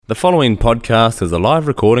The following podcast is a live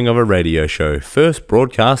recording of a radio show first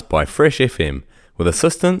broadcast by Fresh FM with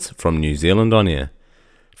assistance from New Zealand On Air.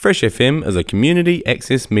 Fresh FM is a community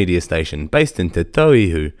access media station based in Te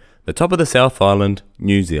Tauihu, the top of the South Island,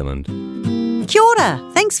 New Zealand. Kia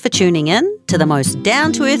ora. Thanks for tuning in to the most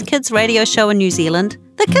down-to-earth kids radio show in New Zealand,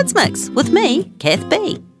 The Kids Mix, with me, Kath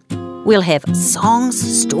B. We'll have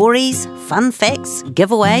songs, stories, fun facts,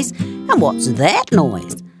 giveaways, and what's that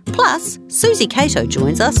noise? Plus, Susie Cato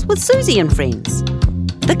joins us with Susie and Friends.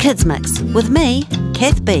 The Kids Mix with me,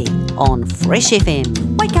 Kath B, on Fresh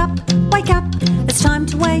FM. Wake up, it's time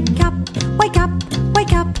to wake up. Wake up,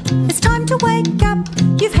 it's time to wake up.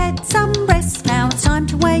 You've had some rest, now it's time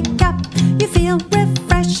to wake up. You feel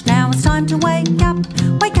refreshed, now it's time to wake up.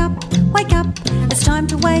 Wake up, it's time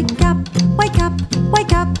to wake up. Wake up,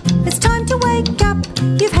 it's time to wake up.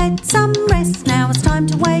 You've had some rest, now it's time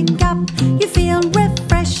to wake up. You feel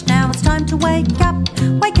refreshed, now it's time to wake up.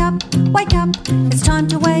 Wake up, it's time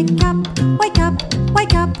to wake up. Wake up,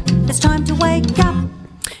 it's time to wake up.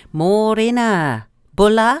 Morena,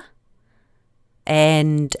 Bula,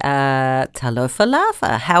 and Talofa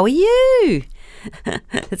Lafa. How are you?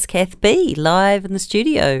 It's Kath B, live in the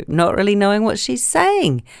studio, not really knowing what she's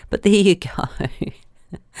saying, but there you go.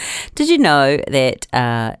 Did you know that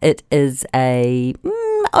it is a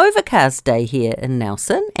overcast day here in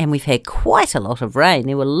Nelson, and we've had quite a lot of rain.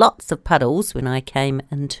 There were lots of puddles when I came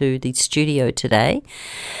into the studio today,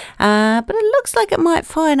 but it looks like it might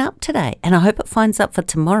fine up today, and I hope it finds up for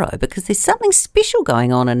tomorrow, because there's something special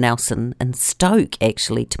going on in Nelson and Stoke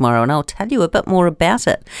actually tomorrow, and I'll tell you a bit more about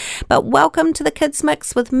it. But welcome to the Kids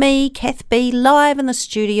Mix with me, Kath B, live in the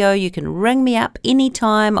studio. You can ring me up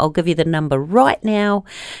anytime. I'll give you the number right now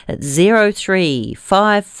at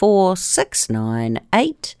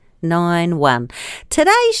 0354698891.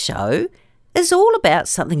 Today's show is all about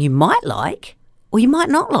something you might like or you might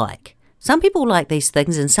not like. Some people like these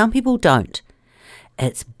things and some people don't.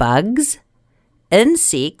 It's bugs,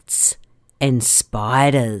 insects, and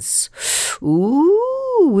spiders.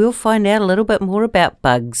 Ooh, we'll find out a little bit more about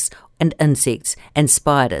bugs and insects and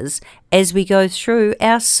spiders as we go through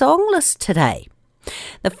our song list today.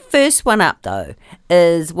 The first one up, though,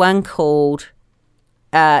 is one called,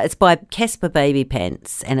 it's by Casper Baby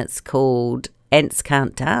Pants, and it's called Ants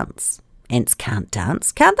Can't Dance. Ants can't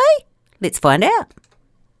dance, can't they? Let's find out.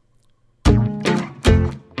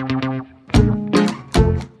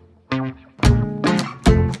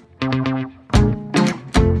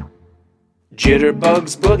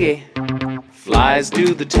 Jitterbugs boogie, flies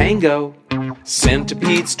do the tango,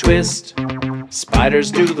 centipedes twist,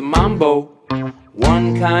 spiders do the mambo.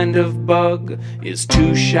 One kind of bug is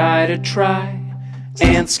too shy to try.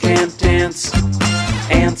 Ants can't dance,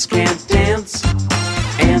 ants can't dance,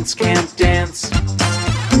 ants can't dance.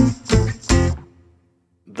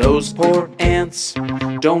 Those poor ants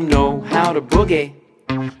don't know how to boogie,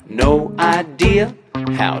 no idea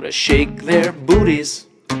how to shake their booties.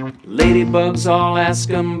 Ladybugs all ask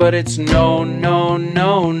them, but it's no, no,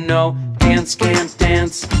 no, no. Ants can't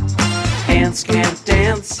dance, ants can't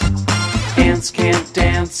dance, ants can't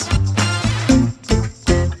dance.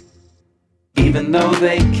 Even though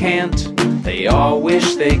they can't, they all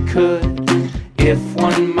wish they could. If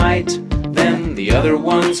one might, then the other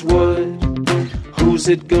ones would. Who's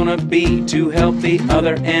it gonna be to help the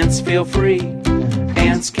other ants feel free?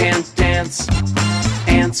 Ants can't dance,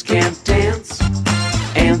 ants can't dance,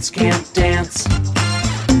 ants can't dance.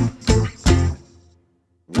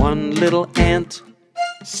 One little ant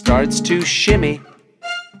starts to shimmy.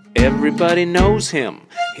 Everybody knows him,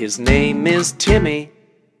 his name is Timmy.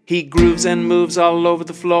 He grooves and moves all over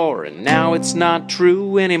the floor, and now it's not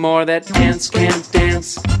true anymore that ants can't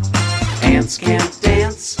dance. Ants can't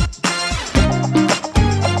dance.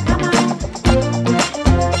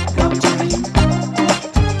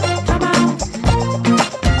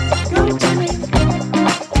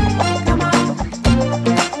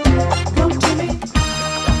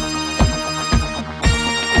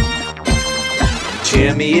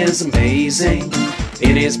 Timmy is amazing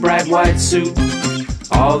in his bright white suit.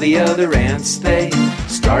 All the other ants, they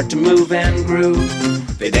start to move and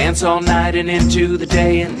groove. They dance all night and into the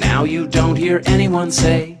day, and now you don't hear anyone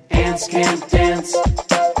say, ants can't dance,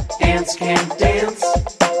 ants can't dance,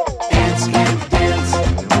 ants can't dance,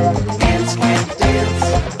 ants can't dance,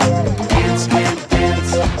 ants can't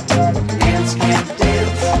dance, ants can't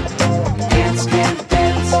dance, ants can't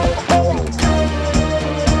dance.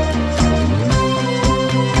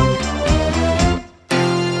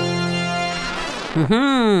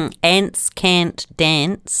 Ants Can't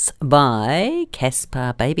Dance by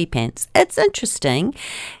Caspar Babypants. It's interesting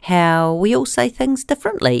how we all say things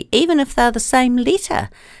differently, even if they're the same letter.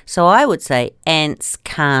 So I would say ants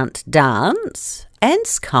can't dance.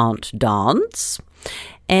 Ants can't dance.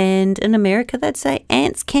 And in America, they'd say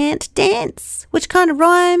ants can't dance, which kind of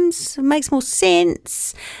rhymes, makes more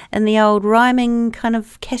sense in the old rhyming kind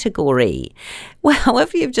of category. Well,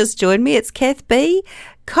 if you've just joined me, it's Kath B,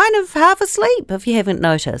 kind of half asleep if you haven't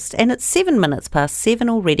noticed. And it's 7 minutes past 7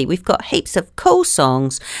 already. We've got heaps of cool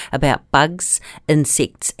songs about bugs,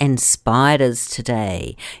 insects and spiders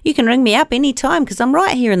today. You can ring me up anytime because I'm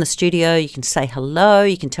right here in the studio. You can say hello.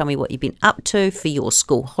 You can tell me what you've been up to for your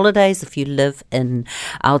school holidays if you live in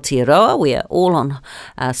Aotearoa. We are all on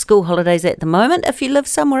school holidays at the moment. If you live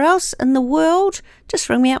somewhere else in the world, just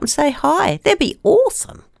ring me up and say hi. That'd be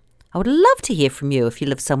awesome. I would love to hear from you if you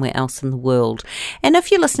live somewhere else in the world. And if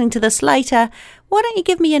you're listening to this later, why don't you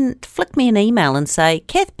flick me an email and say,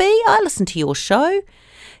 Kath B, I listen to your show.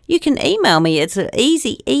 You can email me. It's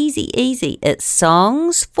easy. It's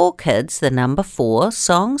songs4kids, the number 4,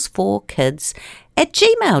 songs4kids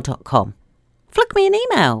 @gmail.com. Flick me an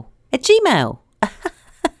email at Gmail.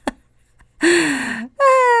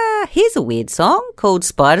 Here's a weird song called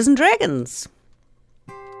Spiders and Dragons.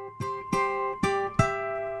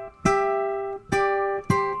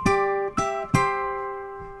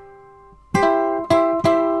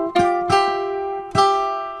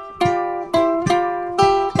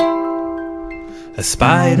 A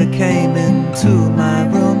spider came into my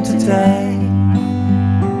room today,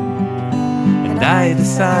 and I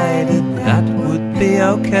decided that would be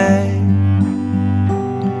okay.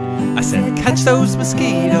 I said, catch those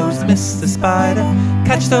mosquitoes, Mr. Spider.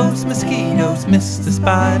 Catch those mosquitoes, Mr.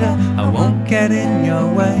 Spider. I won't get in your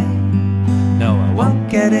way. No, I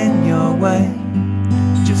won't get in your way.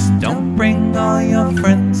 Just don't bring all your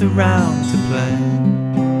friends around to play.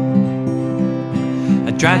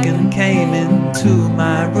 A dragon came into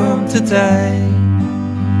my room today,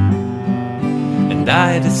 and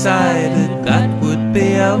I decided that would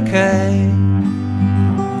be okay.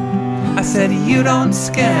 I said, you don't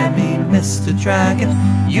scare me, Mr. Dragon.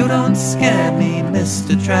 You don't scare me,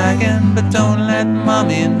 Mr. Dragon. But don't let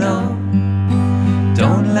Mommy know.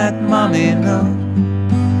 Don't let Mommy know,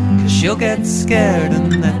 'cause she'll get scared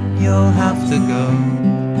and then you'll have to go.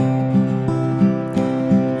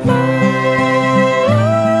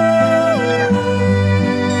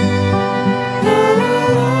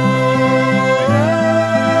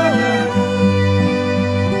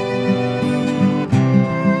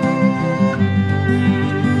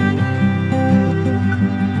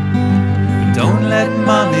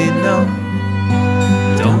 Mommy know,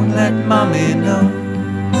 don't let Mommy know,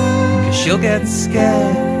 'cause she'll get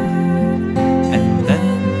scared and then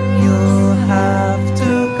you'll have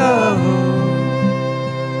to go.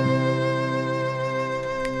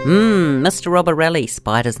 Mr. Robarelli,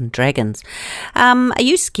 Spiders and Dragons. Are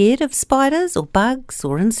you scared of spiders or bugs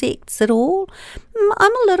or insects at all?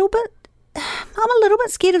 I'm a little bit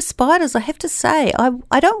scared of spiders, I have to say.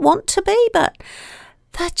 I don't want to be, but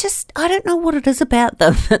they're just, I don't know what it is about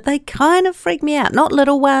them, but they kind of freak me out. Not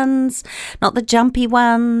little ones, not the jumpy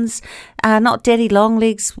ones, not daddy long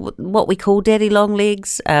legs, what we call daddy long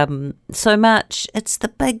legs so much. It's the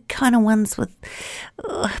big kind of ones with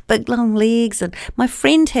big long legs. And my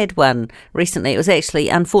friend had one recently. It was actually,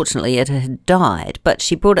 unfortunately, it had died, but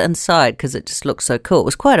she brought it inside because it just looked so cool. It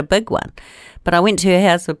was quite a big one. But I went to her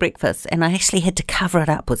house for breakfast and I actually had to cover it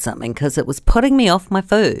up with something because it was putting me off my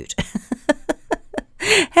food.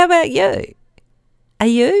 How about you? Are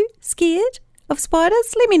you scared of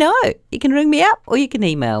spiders? Let me know. You can ring me up or you can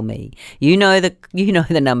email me. You know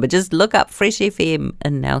the number. Just look up Fresh FM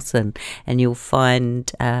in Nelson and you'll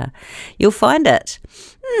find it.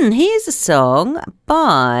 Here's a song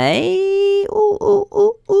by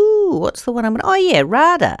what's the one I'm going to? Oh yeah,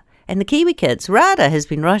 Rada and the Kiwi Kids. Rada has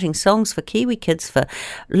been writing songs for Kiwi Kids for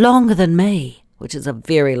longer than me, which is a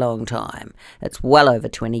very long time. It's well over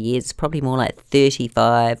 20 years, probably more like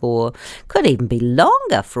 35 or could even be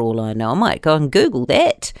longer for all I know. I might go and Google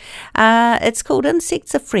that. It's called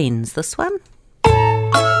Insects Are Friends, this one.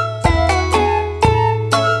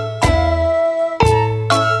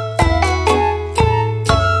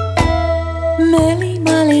 Melly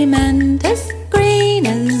molly mantis, green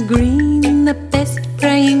as green, the best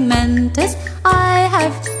praying mantis I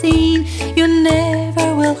have seen. You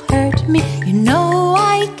never will hurt me, you know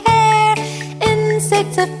I care.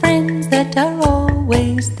 Insects are friends that are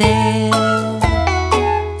always there.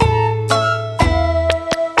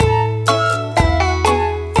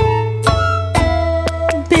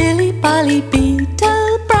 Billy Bolly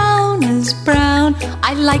Beetle, brown as brown,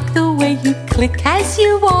 like the way you click as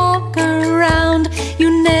you walk around.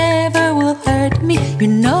 You never will hurt me, you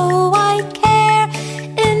know I care.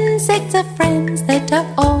 Insects are friends that are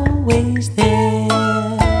always there.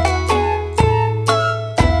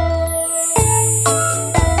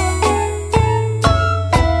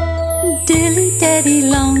 Dilly-daddy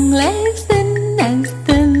long legs, thin as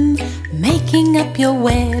thin, making up your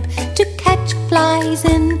web to catch flies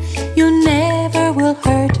in. You never will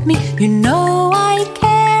hurt me, you know I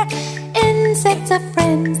care. Insects are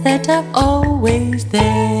friends that are always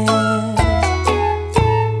there.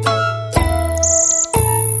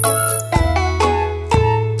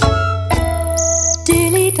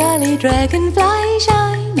 Dilly-dally dragonfly,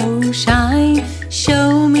 shine, oh shine.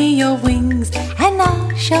 Show me your wings and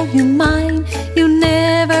I'll show you mine. You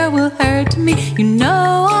never will hurt me, you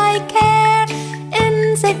know I care.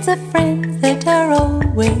 Insects are friends that are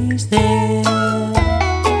always there.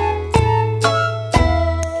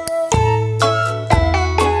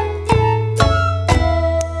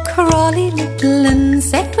 Crawly little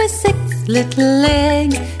insect with 6 little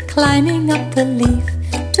legs, climbing up the leaf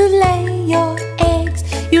to lay your eggs.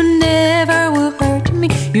 You never will hurt me,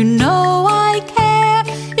 you know I care.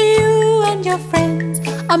 You and your friends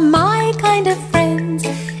are my kind of friends.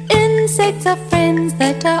 Insects are friends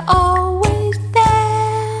that are always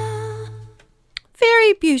there.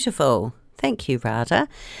 Very beautiful. Thank you, Radha.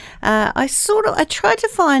 I tried to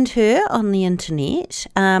find her on the internet,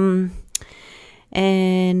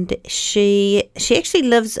 and she actually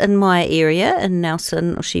lives in my area in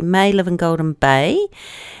Nelson, or she may live in Golden Bay,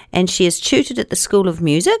 and she is tutored at the School of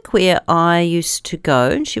Music where I used to go,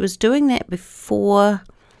 and she was doing that before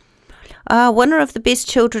winner of the Best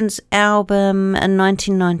Children's Album in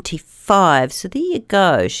 1995. So there you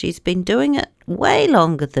go. She's been doing it way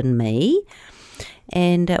longer than me.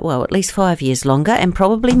 And, at least 5 years longer, and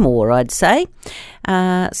probably more, I'd say.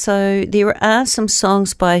 So there are some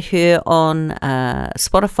songs by her on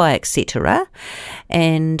Spotify, etc.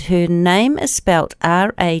 And her name is spelt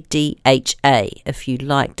Radha, if you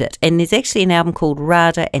liked it. And there's actually an album called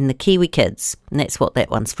Radha and the Kiwi Kids, and that's what that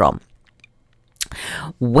one's from.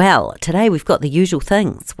 Well, today we've got the usual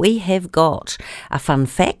things. We have got a fun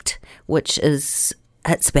fact, which is,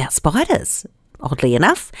 it's about spiders, oddly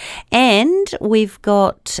enough. And we've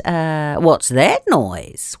got What's That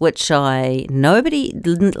Noise, which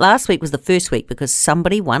last week was the first week because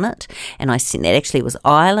somebody won it, and I sent that. Actually, it was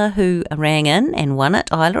Isla who rang in and won it.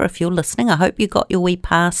 Isla, if you're listening, I hope you got your wee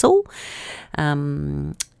parcel.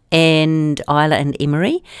 And Isla and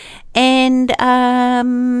Emery. And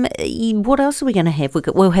what else are we going to have?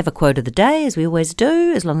 We'll have a quote of the day, as we always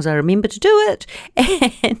do, as long as I remember to do it.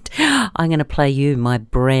 And I'm going to play you my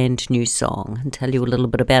brand new song and tell you a little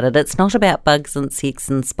bit about it. It's not about bugs and sex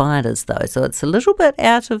and spiders, though, so it's a little bit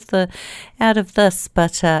out of the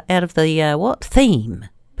theme.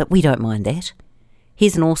 But we don't mind that.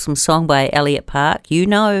 Here's an awesome song by Elliot Park. You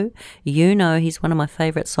know he's one of my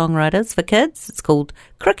favourite songwriters for kids. It's called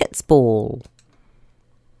Cricket's Ball.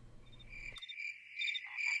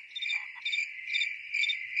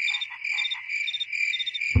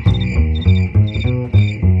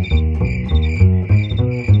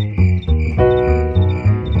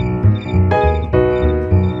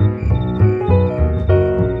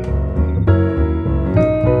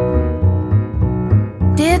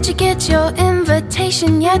 Did you get your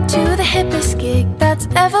invitation yet to the hippest gig that's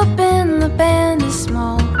ever been? The band is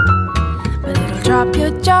small, but it'll drop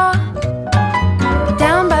your jaw.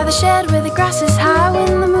 Down by the shed where the grass is high,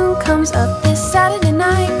 when the moon comes up this Saturday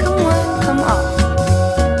night, come on, come off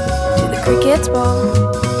to the Cricket's Ball.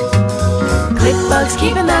 Click bugs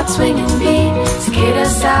keeping that swinging beat, Cicada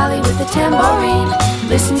Sally with the tambourine.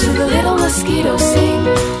 Listen to the little mosquitoes sing,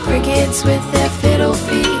 crickets with their fiddle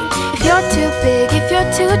feet. If you're too big, if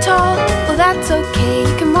you're too tall, well that's okay,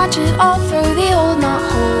 you can watch it all through the old knot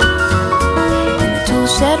hole in the tool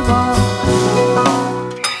shed wall.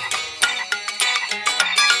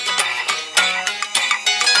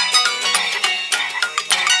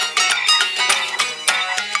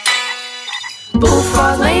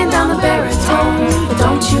 Bullfrog laying down the baritone, but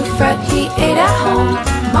don't you fret, he ate at home.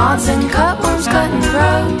 Moths and cutworms cutting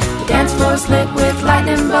rug, the dance floor's lit with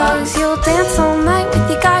lightning bugs. You'll dance all night with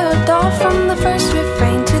your guy or doll, from the first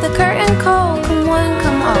refrain to the curtain call. Come one,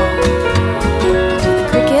 come all, to the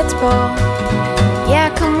Cricket's Ball. Yeah,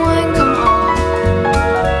 come one, come all,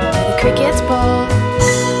 to the Cricket's Ball.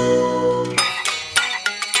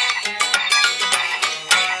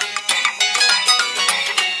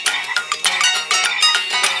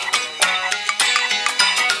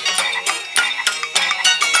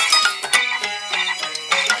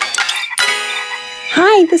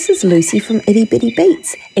 Hi, Hi, this is Lucy from Itty Bitty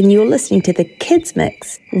Beats, and you're listening to the Kids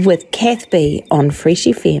Mix with Kath B on Fresh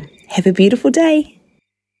FM. Have a beautiful day.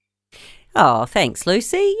 Oh, thanks,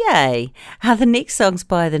 Lucy. Yay. The next song's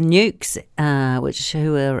by the Nukes,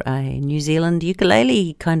 who are a New Zealand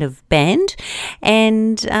ukulele kind of band.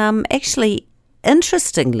 And actually,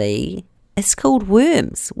 interestingly, it's called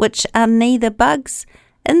Worms, which are neither bugs,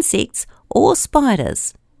 insects, or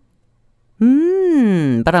spiders.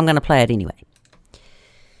 But I'm going to play it anyway.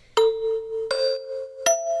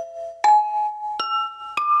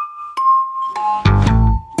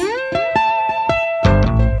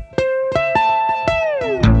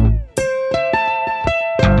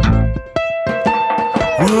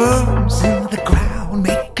 Worms in the ground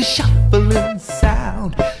make a shuffling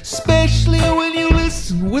sound, especially when you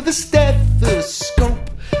listen with a stethoscope.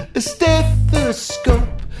 A stethoscope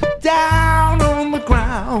down on the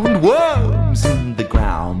ground. Worms in the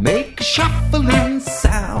ground make a shuffling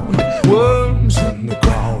sound. Worms in the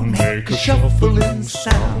ground make a shuffling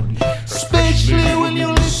sound, especially when you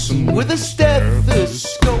listen with a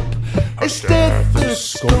stethoscope. A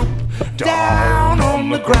stethoscope down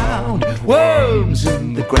on the ground. Worms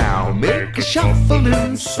in the ground make a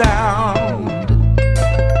shuffling sound.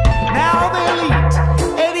 Now they'll eat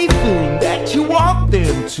anything that you want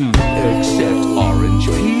them to, except orange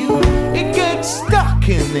peel. It gets stuck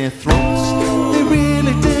in their throats. They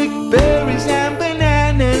really dig berries and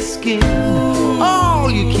banana skin.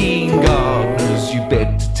 All you keen gardeners, you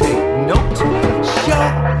bet to take note.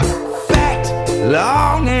 Short, fat,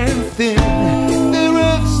 long and thin. They're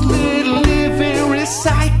Earth's little living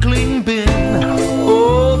recycling bin.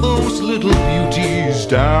 All those little beauties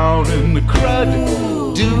down in the crud,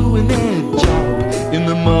 doing their job in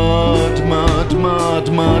the mud, mud, mud,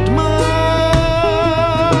 mud, mud.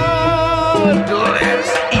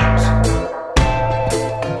 Let's eat.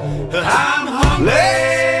 I'm hungry.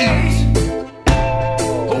 Let's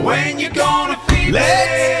eat. When you gonna feed me?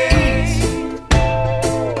 Let's eat.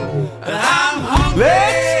 I'm hungry.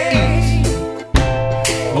 Let's eat.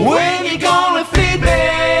 When you gonna feed me?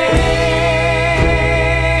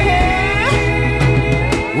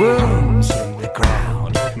 Worms in the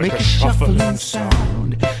ground make a shuffling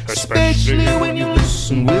sound, especially when you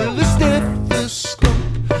listen with a stethoscope.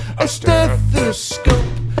 A stethoscope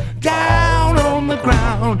down on the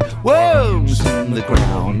ground. Worms in the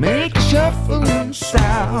ground make a shuffling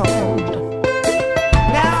sound.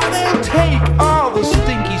 Now they'll take all the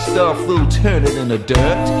stinky stuff, they'll turn it into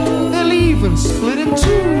dirt. They'll even split in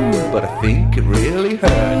two, but I think it really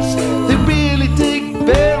hurts. They really dig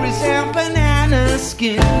berries and banana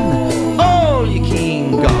skin. All you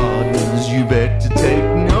keen gardeners, you bet to take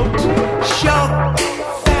note. Short,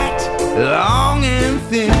 fat, long and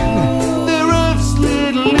thin. They're Earth's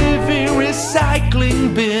little living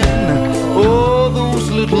recycling bin. All those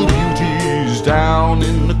little beauties down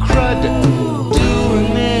in the crud,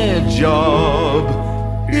 doing their job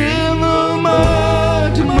in the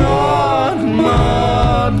mud, mud,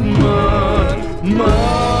 mud, mud, mud.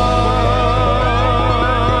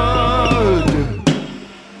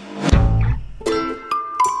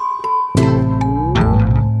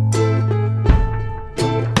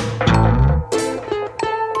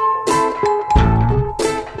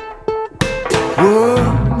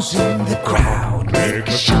 Worms in the ground make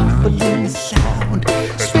a shuffling sound,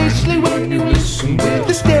 especially when you listen with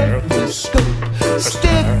a stethoscope. A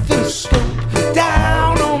stethoscope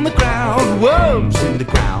down on the ground. Worms in the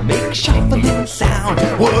ground make a shuffling sound.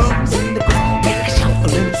 Worms in the ground make a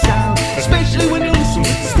shuffling sound, especially when you listen with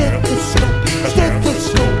a stethoscope. A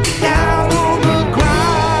stethoscope down on the ground.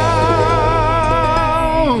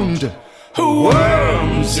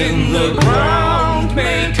 Worms in the ground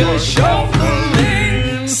make a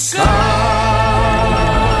shuffling sound.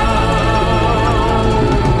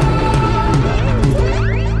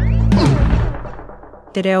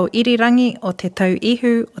 Te reo irirangi o te tau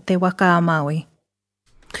ihu o te waka a Māui.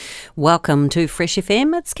 Welcome to Fresh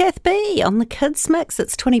FM. It's Kath B on the Kids Mix.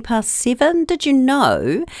 It's 7:20. Did you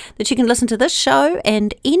know that you can listen to this show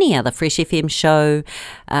and any other Fresh FM show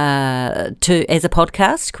as a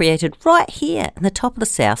podcast created right here in the top of the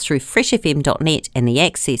south through freshfm.net and the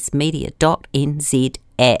accessmedia.nz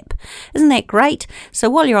app. Isn't that great? So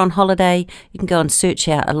while you're on holiday, you can go and search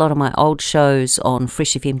out a lot of my old shows on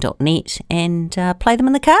freshfm.net and play them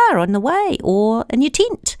in the car on the way or in your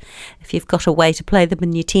tent. If you've got a way to play them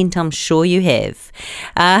in your tent, I'm sure you have.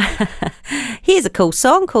 Here's a cool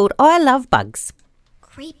song called I Love Bugs.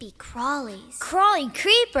 Creepy crawlies, crawling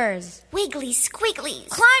creepers, wiggly squigglies,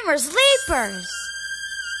 climbers leapers,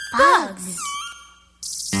 bugs.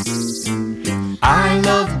 I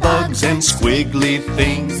love bugs and squiggly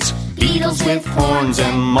things. beetles with horns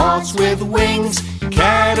and moths with wings,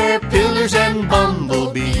 caterpillars and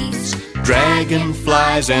bumblebees,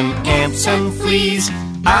 dragonflies and ants and fleas.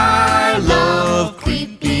 I love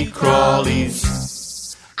creepy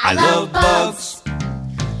crawlies. I love bugs,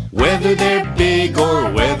 whether they're big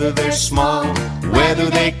or whether they're small, whether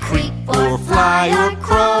they creep or fly or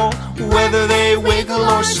crawl, whether they wiggle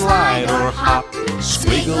or slide or hop,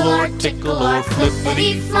 squiggle or tickle or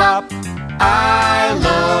flippity-flop. I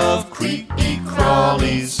love creepy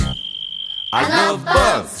crawlies. I love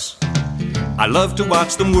bugs. I love to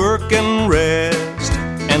watch them work and rest,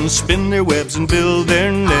 and spin their webs and build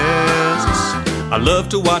their nests. I love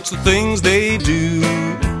to watch the things they do.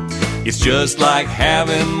 It's just like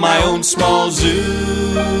having my own small zoo.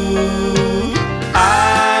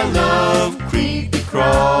 I love creepy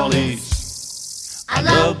crawlies. I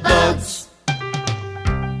love bugs.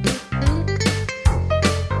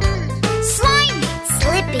 Slimy,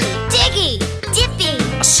 slippy, diggy, dippy.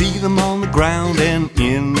 I see them on the ground and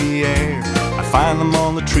in the air. I find them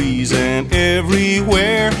on the trees and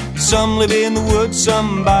everywhere. Some live in the woods,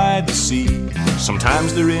 some by the sea.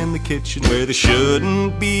 Sometimes they're in the kitchen where they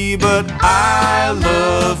shouldn't be. But I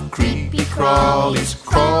love creepy crawlies,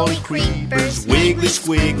 crawly creepers, wiggly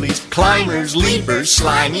squigglies, climbers, leapers,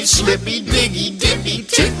 slimy, slippy, diggy, dippy,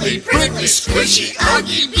 tickly, prickly, squishy,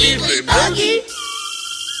 uggy, beedly, buggy.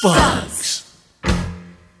 Bugs.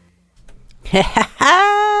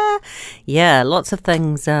 Yeah, lots of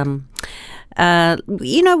things.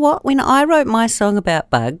 You know what? When I wrote my song about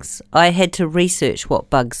bugs, I had to research what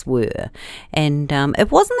bugs were. And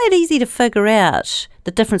it wasn't that easy to figure out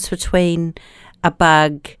the difference between a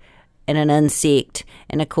bug and an insect.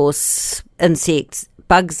 And of course,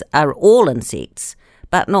 bugs are all insects,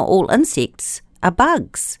 but not all insects are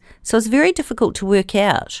bugs. So it's very difficult to work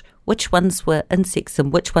out which ones were insects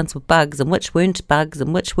and which ones were bugs and which weren't bugs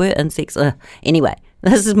and which were insects. Anyway,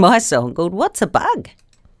 this is my song called What's a Bug?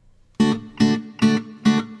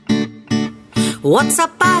 What's a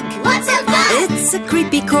bug? What's a bug? It's a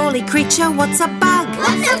creepy crawly creature. What's a bug?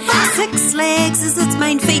 What's a bug? 6 legs is its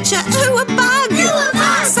main feature. Ooh, a bug! Ooh, a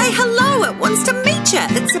bug! Say hello, it wants to meet ya.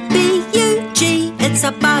 It's a B-U-G, it's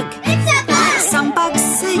a bug. It's a bug! Some bugs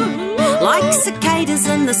sing like cicadas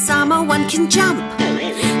in the summer. One can jump.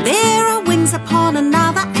 There are wings upon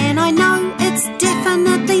another, and I know it's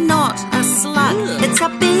definitely not a slug. It's a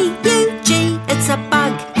B-U-G, it's a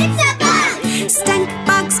bug. It's a bug! Stink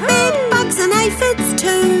bugs, bed bugs and aphids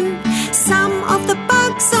too. Some of the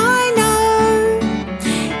bugs I know.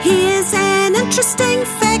 Here's an interesting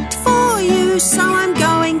fact for you, so I'm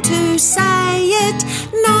going to say it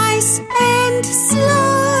nice and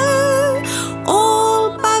slow.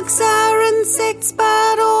 All bugs are insects,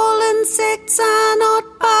 but all insects are not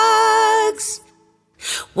bugs.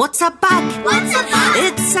 What's a bug? What's a bug?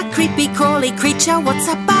 It's a creepy crawly creature. What's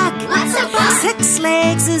a bug? What's a bug? 6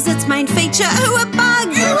 legs is its main feature. Ooh, a bug!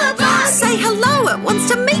 Ooh, a bug! Say hello, it wants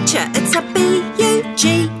to meet ya. It's a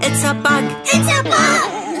B-U-G, it's a bug. It's a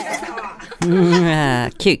bug!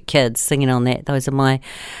 Cute kids singing on that. Those are my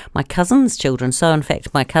cousins' children. So, in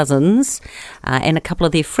fact, my cousins and a couple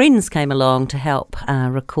of their friends came along to help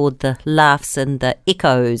record the laughs and the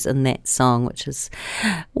echoes in that song, which was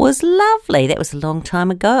lovely. That was a long time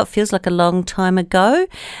ago. It feels like a long time ago.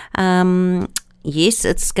 Yes,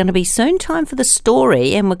 it's going to be soon time for the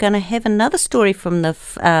story, and we're going to have another story from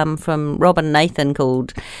Rob and Nathan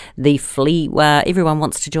called The Flea. Everyone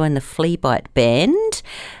wants to join the Flea Bite Band,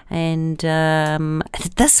 and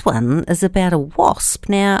this one is about a wasp.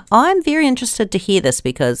 Now, I'm very interested to hear this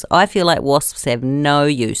because I feel like wasps have no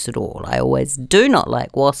use at all. I always do not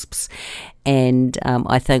like wasps, and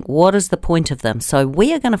I think, what is the point of them? So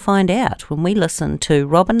we are going to find out when we listen to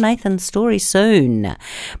Rob and Nathan's story soon.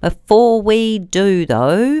 Before we do,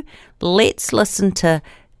 though, let's listen to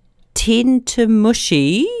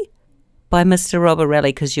Tentamushy by Mr. Rob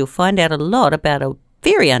O'Reilly, because you'll find out a lot about a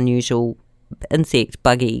very unusual insect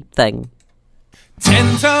buggy thing.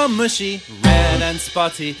 Tentamushy, red and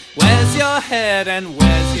spotty, where's your head and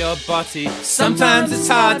where's your body? Sometimes it's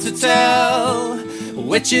hard to tell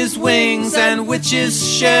which is wings and which is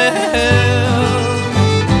shell.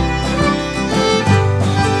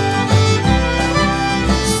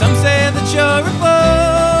 Some say that you're a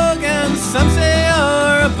bug and some say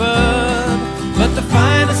you're a bird, but the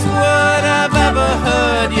finest word I've ever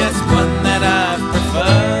heard, yes, one that I've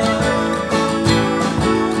preferred,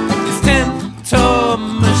 is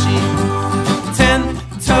Tentamushy,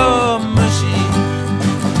 Tentamushy,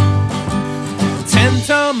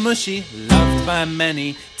 Tentamushy, loved by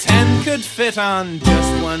many. 10 could fit on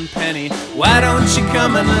just 1 penny. Why don't you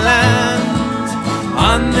come and land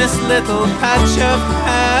on this little patch of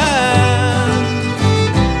land.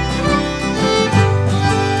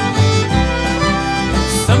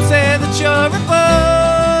 Some say that you're a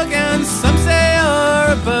bug, and some say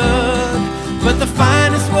you're a bug, but the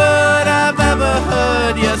finest word I've ever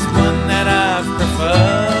heard, yes, one that I've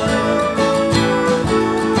preferred,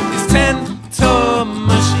 is ten-toe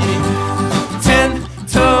mushy,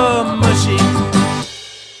 ten-toe mushy.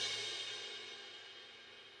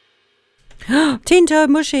 Ten-toe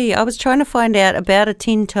mushy. I was trying to find out about a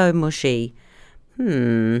ten-toe mushy.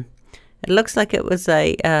 It looks like it was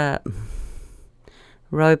a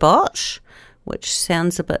robot, which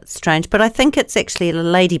sounds a bit strange, but I think it's actually a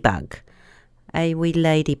ladybug. A wee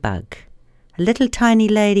ladybug. A little tiny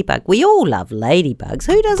ladybug. We all love ladybugs.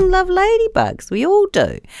 Who doesn't love ladybugs? We all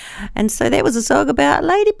do. And so that was a song about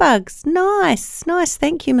ladybugs. Nice.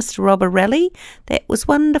 Thank you, Mr. Robert Raleigh. That was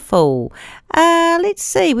wonderful. Let's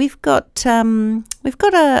see. We've got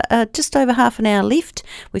just over half an hour left.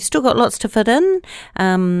 We've still got lots to fit in.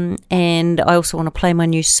 And I also want to play my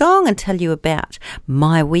new song and tell you about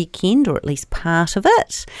my weekend, or at least part of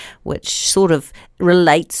it, which sort of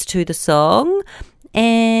relates to the song.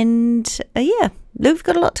 And we've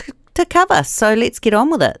got a lot to cover, so let's get on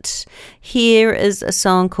with it. Here is a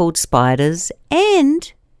song called Spiders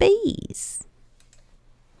and Bees.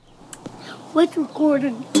 Let's record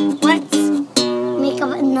it. Let's make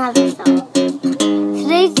up another song.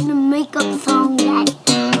 Today's the makeup song that's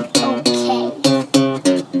okay.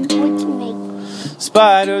 Let's make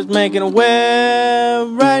Spiders making a web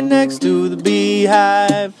right next to the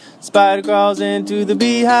beehive. Spider crawls into the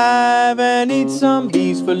beehive and eats some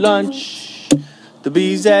bees for lunch. The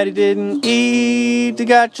bees that he didn't eat, he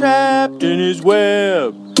got trapped in his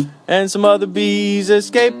web. And some other bees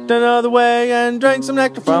escaped another way and drank some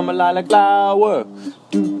nectar from a lilac flower.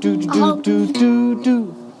 Do do do do do do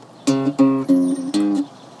do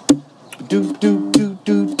do do do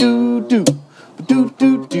do do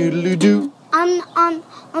do do do do.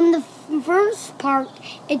 On the first part,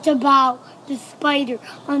 it's about the spider.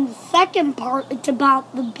 On the second part, it's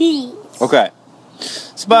about the bees. Okay.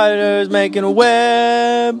 Spider's making a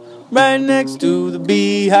web right next to the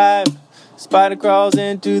beehive. Spider crawls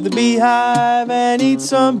into the beehive and eats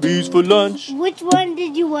some bees for lunch. Which one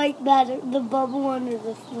did you like better, the bubble one or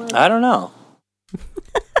this one? I don't know.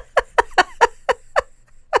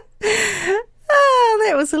 Oh,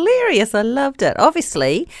 that was hilarious. I loved it.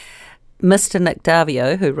 Obviously, Mr. Nick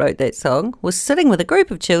Davio, who wrote that song, was sitting with a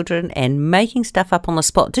group of children and making stuff up on the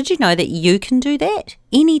spot. Did you know that you can do that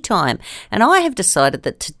anytime? And I have decided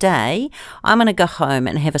that today I'm going to go home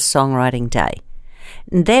and have a songwriting day.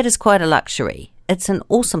 And that is quite a luxury. It's an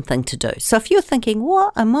awesome thing to do. So if you're thinking,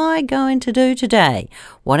 what am I going to do today?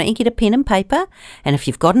 Why don't you get a pen and paper? And if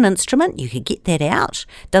you've got an instrument, you could get that out.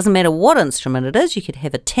 Doesn't matter what instrument it is. You could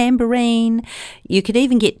have a tambourine. You could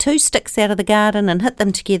even get 2 sticks out of the garden and hit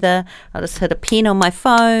them together. I'll just hit a pen on my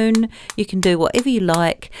phone. You can do whatever you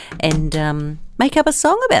like and make up a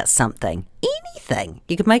song about something. Anything.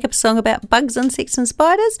 You could make up a song about bugs, insects and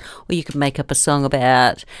spiders, or you could make up a song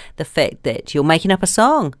about the fact that you're making up a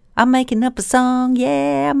song. I'm making up a song,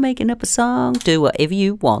 yeah, I'm making up a song. Do whatever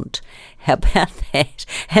you want. How about that?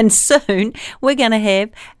 And soon we're going to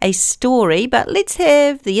have a story, but let's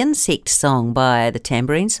have the insect song by the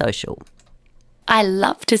Tambourine Social. I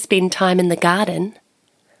love to spend time in the garden.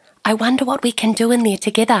 I wonder what we can do in there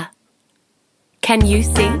together. Can you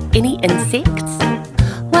see any insects?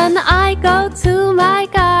 When I go to my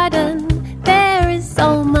garden, there is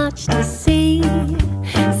so much to see.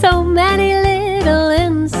 So many little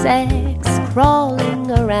insects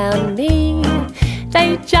crawling around me.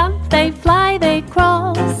 They jump, they fly, they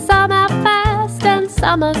crawl. Some are fast and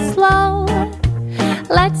some are slow.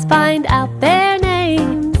 Let's find out their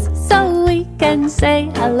names so we can say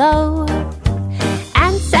hello.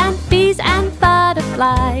 Ants and bees and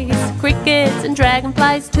butterflies, crickets and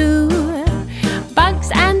dragonflies too. Bugs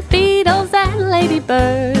and beetles and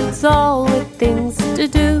ladybirds, all with things to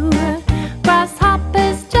do.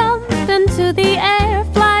 Grasshoppers jump into the air,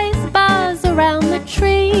 flies buzz around the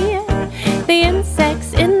tree. The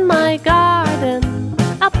insects in my garden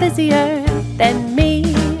are busier than me.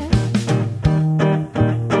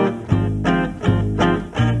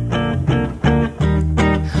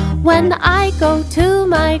 When I go to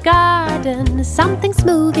my garden, something's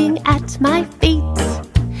moving at my feet.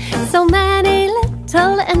 So many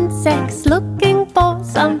little insects looking for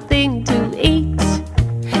something to eat.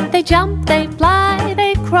 They jump, they fly,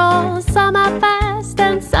 they crawl. Some are fast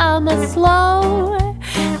and some are slow.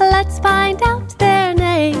 Let's find out their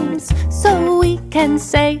names so we can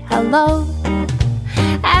say hello.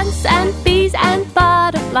 Ants and bees and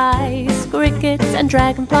butterflies, crickets and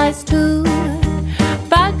dragonflies too.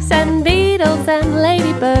 Bugs and beetles and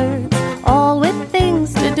ladybirds, all with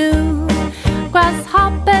things to do.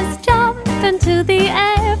 Grasshoppers jump into the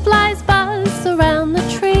air, flies buzz around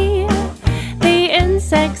the tree. The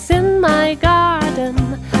insects in my garden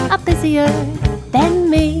are busier than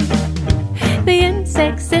me. The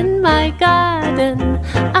insects in my garden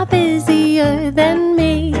are busier than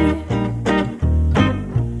me.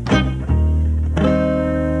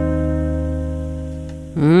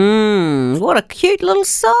 What a cute little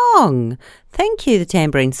song. Thank you, the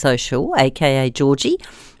Tambourine Social, aka Georgie.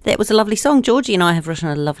 That was a lovely song. Georgie and I have written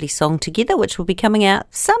a lovely song together, which will be coming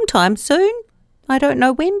out sometime soon. I don't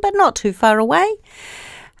know when, but not too far away.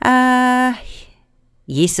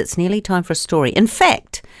 Yes, it's nearly time for a story. In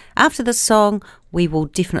fact, after this song, we will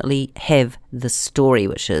definitely have the story,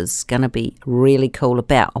 which is going to be really cool,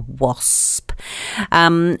 about a wasp.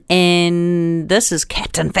 And this is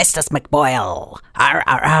Captain Festus McBoyle. Arr,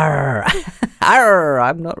 arr, arr. Arr,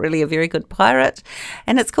 I'm not really a very good pirate.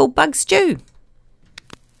 And it's called Bug Stew.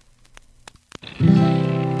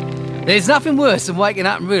 There's nothing worse than waking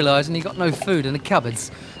up and realising you've got no food in the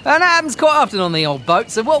cupboards. And that happens quite often on the old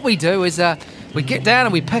boat. So what we do is we get down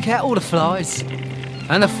and we pick out all the flies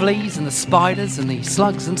and the fleas and the spiders and the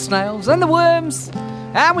slugs and snails and the worms,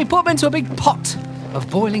 and we put them into a big pot of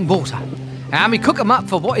boiling water, and we cook them up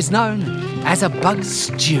for what is known as a bug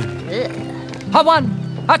stew. A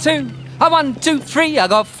 1, a 2, a 1, 2, 3. I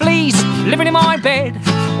got fleas living in my bed,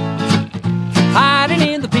 hiding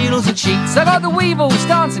in the pillows and sheets. I got the weevils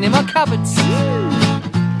dancing in my cupboards,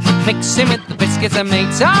 mixing with the biscuits and meat.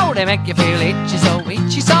 Oh, they make you feel itchy, so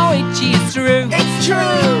itchy, so itchy. It's true. It's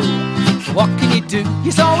true. What can you do?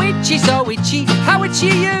 You're so itchy, how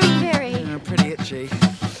itchy are you? Very. Pretty itchy.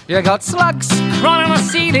 You got slugs crawling on the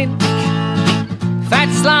ceiling, fat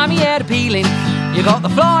slimy head peeling. You got the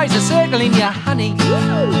flies are circling your honey.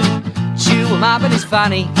 Chew them up and it's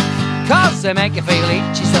funny, cause they make you feel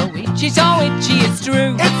itchy, so itchy, so itchy. It's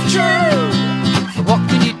true. It's true. But what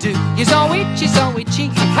can you do? You're so itchy,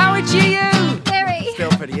 how itchy are you? Very.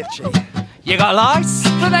 Still pretty itchy. You got lice,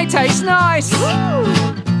 but they taste nice.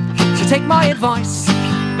 So take my advice,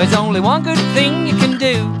 there's only one good thing you can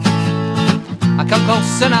do. I come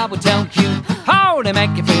close and I will tell you how they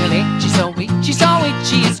make you feel itchy, so itchy, so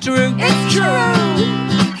itchy. It's true. It's true.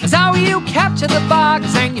 That's how you capture the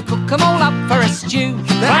bugs and you cook them all up for a stew.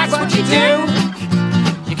 That's what you do.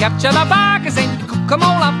 You capture the bugs and you cook them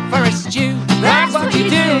all up for a stew. That's what you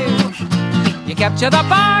do. You capture the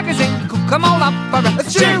bugs and you cook them all up for a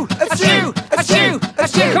stew. A stew, a stew, a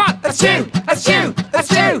stew. Come on, a stew, a stew, a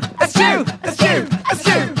stew, a stew, a stew, a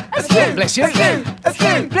stew, a stew. Bless you, a stew, a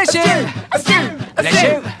stew, bless you, a stew, bless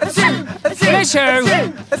you, a stew, a stew, bless you.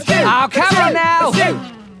 Oh, come on now.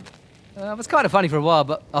 It was kind of funny for a while,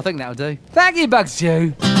 but I think that'll do. Thank you, Bug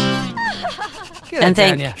Stew. And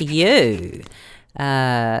thank you,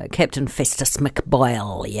 Captain Festus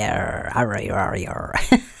McBoyle. Yeah, I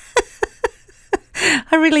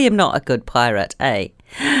really am not a good pirate, eh?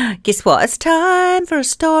 Guess what? It's time for a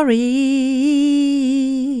story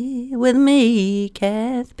with me,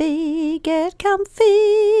 Kath B. Get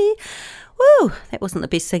comfy. Woo, that wasn't the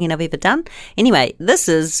best singing I've ever done. Anyway, this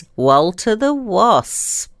is Walter the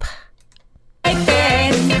Wasp.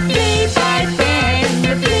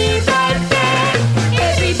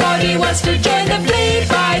 Everybody wants to join the flea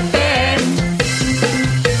fight band.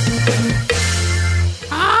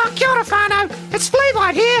 Ah, kia ora whānau. It's Flea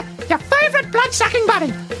Bite here, your favourite blood-sucking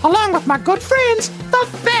buddy, along with my good friends, the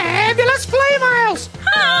fabulous Flea Males.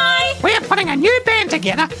 Hi! We're putting a new band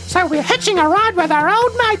together, so we're hitching a ride with our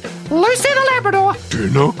old mate, Lucy the Labrador,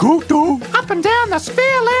 up and down the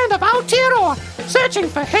spare land of Aotearoa, searching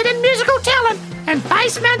for hidden musical talent in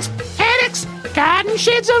basements, attics, garden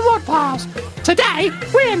sheds and wood piles. Today,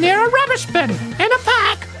 we're near a rubbish bin in a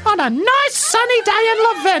park on a nice sunny day in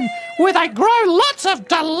Levin, where they grow lots of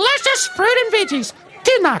delicious fruit and veggies.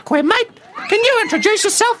 Tēnā koe, mate. Can you introduce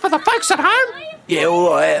yourself for the folks at home? Yeah, all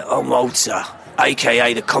right. I'm Walter,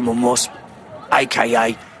 a.k.a. the Common Wasp,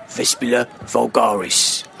 a.k.a. Vespula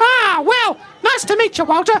vulgaris. Ah, well, nice to meet you,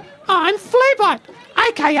 Walter. I'm Fleabite,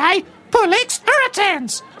 a.k.a. Pulex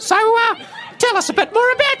irritans. So, tell us a bit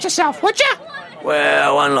more about yourself, would you?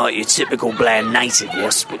 Well, unlike your typical bland native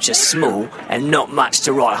wasp, which are small and not much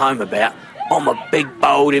to write home about, I'm a big,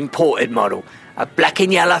 bold, imported model. A black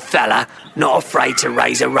and yellow fella, not afraid to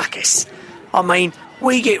raise a ruckus. I mean,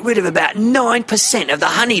 we get rid of about 9% of the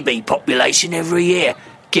honeybee population every year,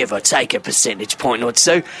 give or take a percentage point or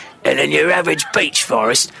two. And in your average beech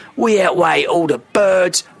forest, we outweigh all the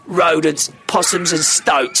birds, rodents, possums and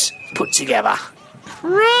stoats put together.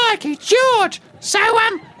 Crikey, George! So,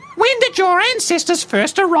 when did your ancestors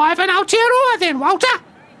first arrive in Aotearoa then, Walter?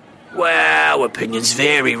 Well, opinions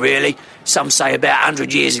vary, really. Some say about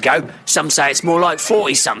 100 years ago, some say it's more like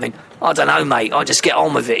 40-something. I don't know, mate. I just get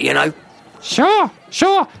on with it, you know. Sure.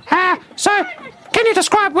 So, can you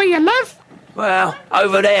describe where you live? Well,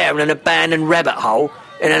 over there in an abandoned rabbit hole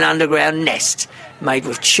in an underground nest made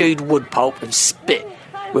with chewed wood pulp and spit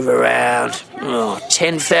with around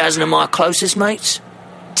 10,000 of my closest mates.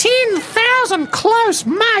 10,000 close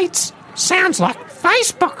mates? Sounds like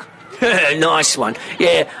Facebook. Nice one.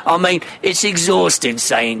 Yeah, I mean, it's exhausting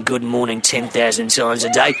saying good morning 10,000 times a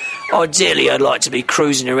day. Ideally, I'd like to be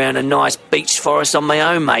cruising around a nice beech forest on my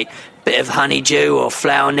own, mate. Bit of honeydew or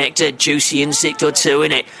flower nectar, juicy insect or two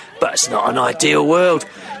in it. But it's not an ideal world.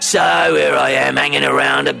 So here I am hanging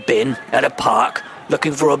around a bin at a park,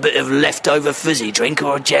 looking for a bit of leftover fizzy drink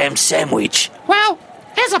or a jam sandwich. Well,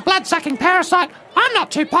 as a blood-sucking parasite, I'm not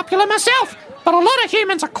too popular myself. But a lot of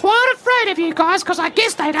humans are quite afraid of you guys because I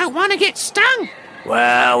guess they don't want to get stung.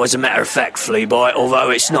 Well, as a matter of fact, Fleabite,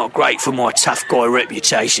 although it's not great for my tough guy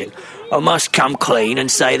reputation, I must come clean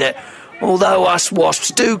and say that although us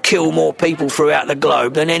wasps do kill more people throughout the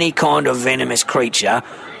globe than any kind of venomous creature,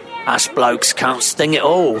 us blokes can't sting at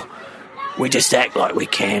all. We just act like we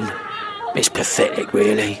can. It's pathetic,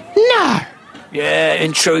 really. No! Yeah,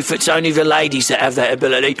 in truth, it's only the ladies that have that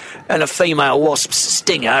ability, and a female wasp's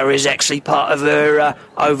stinger is actually part of her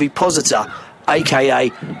ovipositor, a.k.a.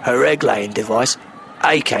 her egg-laying device,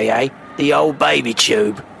 a.k.a. the old baby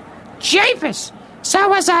tube. Jeepers!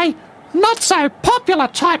 So as a not-so-popular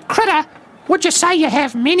type critter, would you say you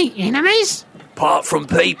have many enemies? Apart from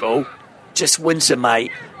people, just winter,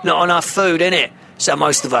 mate. Not enough food, innit? So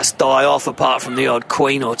most of us die off, apart from the odd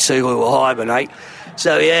queen or two who will hibernate.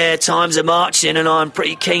 So yeah, times are marching and I'm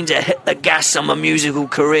pretty keen to hit the gas on my musical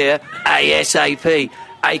career ASAP,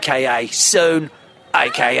 a.k.a. soon,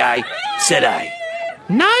 a.k.a. today.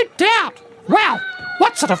 No doubt. Well,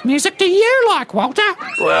 what sort of music do you like, Walter?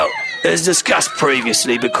 Well, as discussed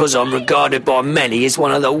previously, because I'm regarded by many as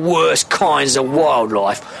one of the worst kinds of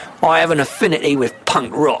wildlife, I have an affinity with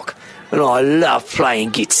punk rock and I love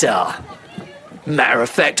playing guitar. Matter of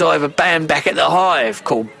fact, I have a band back at the Hive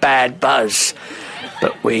called Bad Buzz.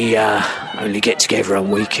 But we only get together on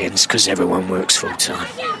weekends because everyone works full-time.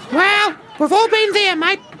 Well, we've all been there,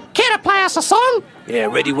 mate. Care to play us a song? Yeah,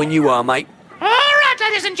 ready when you are, mate. All right,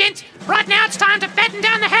 ladies and gents. Right now it's time to batten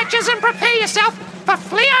down the hatches and prepare yourself for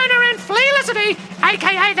Fleona and Fleelicity,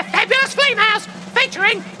 a.k.a. the Fabulous Fleamales,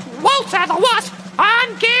 featuring Walter the Wasp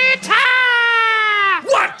on guitar!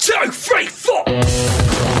 1, 2, 3, 4!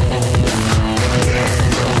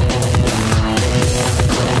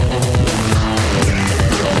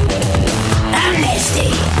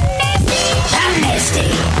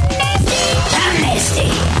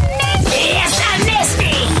 Yes, I'm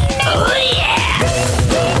Misty! Oh, yeah!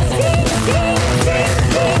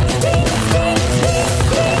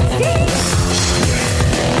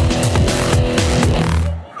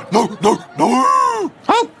 No!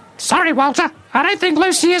 Oh, sorry, Walter. I don't think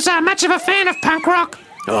Lucy is much of a fan of punk rock.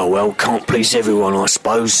 Oh, well, can't please everyone, I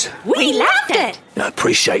suppose. We loved it! I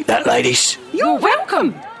appreciate that, ladies. You're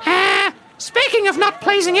welcome! Speaking of not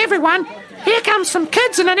pleasing everyone, here comes some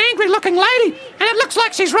kids and an angry-looking lady, and it looks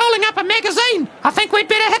like she's rolling up a magazine. I think we'd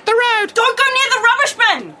better hit the road. Don't go near the rubbish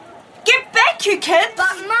bin! Get back, you kids!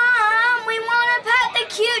 But, Mum, we want to pet the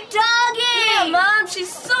cute doggy! Yeah, Mum,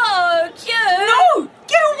 she's so cute! No!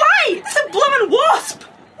 Get away! It's a bloomin' wasp!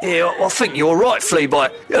 Yeah, I think you're right,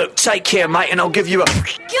 Fleabite. Look, take care, mate, and I'll give you a...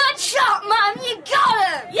 Good shot, Mum! You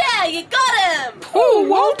got him! Yeah, you got him! Poor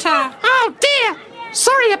Walter! Oh, dear!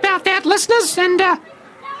 Sorry about that, listeners, and,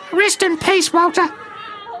 rest in peace, Walter.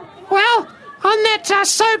 Well, on that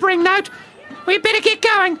sobering note, we better get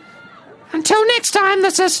going. Until next time,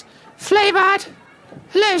 this is Fleabite,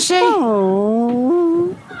 Lucy,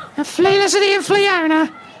 and Fleelicity and Fleona,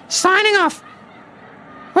 signing off.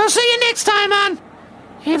 We'll see you next time on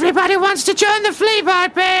Everybody Wants to Join the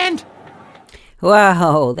Fleabite Band.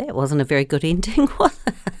 Wow, that wasn't a very good ending, was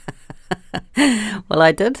it? Well,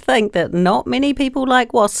 I did think that not many people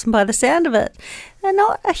like wasps by the sound of it. They're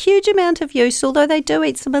not a huge amount of use, although they do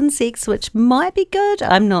eat some insects, which might be good.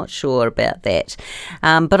 I'm not sure about that.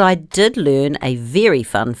 But I did learn a very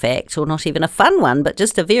fun fact, or not even a fun one, but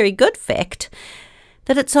just a very good fact,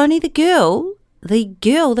 that it's only the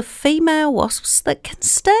female wasps that can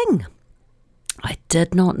sting. I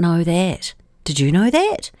did not know that. Did you know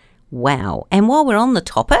that? Wow. And while we're on the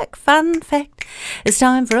topic, fun fact, it's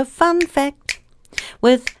time for a fun fact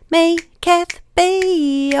with me, Kath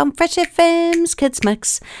B, on Fresh FM's Kids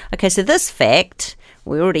Mix. Okay, so this fact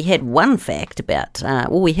we already had one fact about,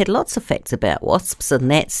 we had lots of facts about wasps in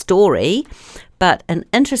that story, but an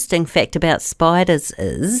interesting fact about spiders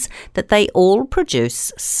is that they all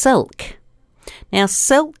produce silk. Now,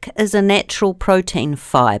 silk is a natural protein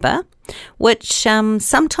fibre which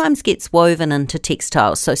sometimes gets woven into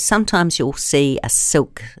textiles. So sometimes you'll see a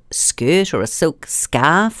silk skirt or a silk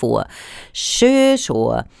scarf or shirt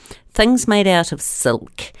or things made out of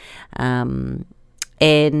silk.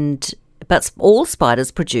 But all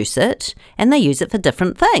spiders produce it and they use it for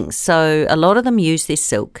different things. So a lot of them use their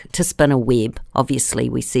silk to spin a web. Obviously,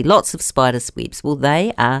 we see lots of spiders' webs. Well,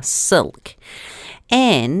 they are silk.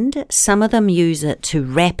 And some of them use it to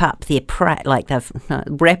wrap up their prey,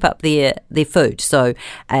 wrap up their food. So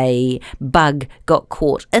a bug got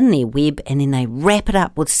caught in their web and then they wrap it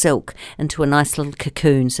up with silk into a nice little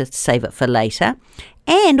cocoon to save it for later.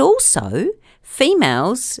 And also,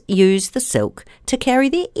 females use the silk to carry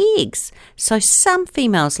their eggs. So some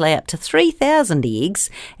females lay up to 3,000 eggs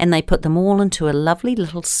and they put them all into a lovely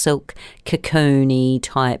little silk cocoon-y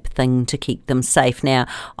type thing to keep them safe. Now,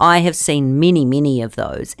 I have seen many, many of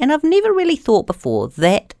those and I've never really thought before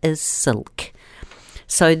that is silk.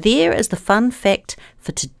 So there is the fun fact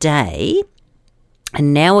for today.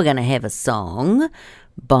 And now we're going to have a song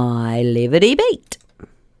by Levity Beat.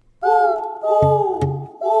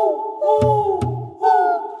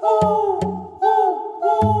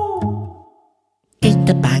 Eat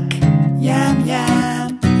the bug. Yum,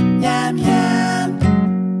 yum, yum, yum,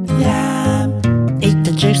 yum. Eat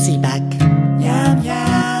the juicy bug. Yum,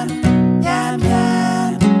 yum, yum,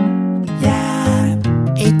 yum, yum.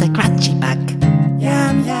 Eat the crunchy bug.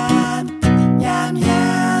 Yum, yum, yum,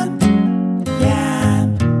 yum,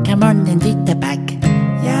 yum. Come on and eat the bug.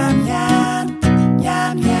 Yum, yum,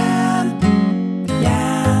 yum, yum,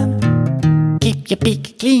 yum. Keep your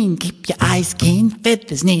beak clean, keep your eyes keen.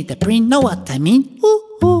 Feathers need a preen, know what I mean? Ooh,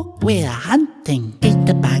 ooh, we're hunting. Eat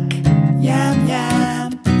the bug. Yum,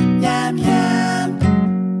 yum, yum, yum,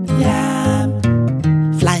 yum.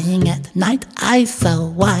 Flying at night, eyes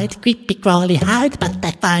so wide, creepy crawly hide, but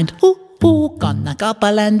I find, ooh, ooh, gonna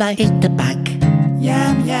gobble and I eat the bug.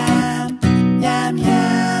 Yum, yum, yum,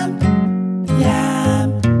 yum,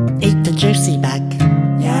 yum. Eat the juicy bug.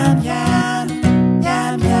 Yum, yum,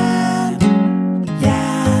 yum, yum,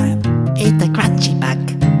 yum. Eat the crunchy bug.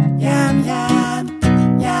 Yum, yum,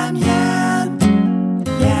 yum, yum,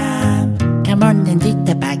 yum. Come on and eat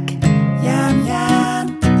the bug. Yum,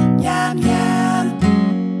 yum, yum, yum,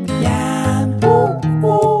 yum. Ooh,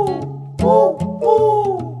 ooh, ooh,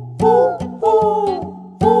 ooh, ooh,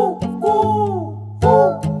 ooh, ooh,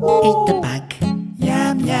 ooh. Eat the bug.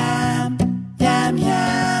 Yum, yum, yum,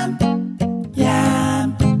 yum, yum.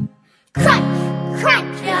 Crunch,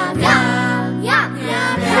 crunch, yum, yum, yum,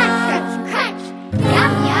 yum, crunch, crunch, crunch,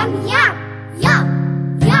 yum, yum, yum, yum,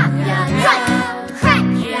 yum, yum, crunch,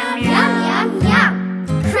 crunch, yum, yum, yum, yum,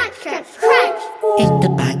 crunch, crunch, crunch. Eat the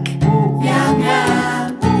bug. Yum,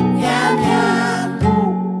 yum, yum, yum,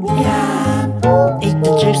 yum. Eat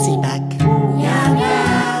the juicy bug. Yum,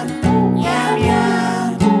 yum, yum,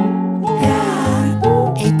 yum, yum.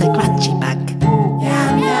 Eat the crunchy bug.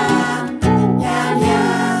 Yum, yum, yum,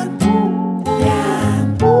 yum,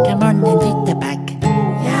 yum. Come on and eat the bug.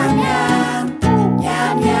 Yum, yum,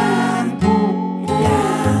 yum, yum,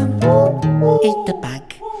 yum. Eat the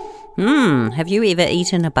bug. Have you ever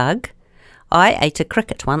eaten a bug? I ate a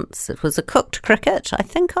cricket once. It was a cooked cricket. I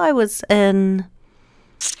think I was in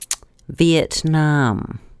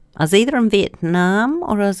Vietnam. I was either in Vietnam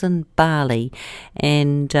or I was in Bali.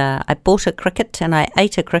 And I bought a cricket and I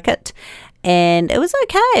ate a cricket. And it was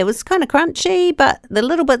okay. It was kind of crunchy, but the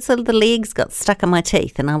little bits of the legs got stuck in my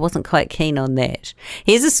teeth and I wasn't quite keen on that.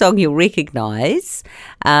 Here's a song you'll recognise.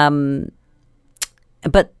 But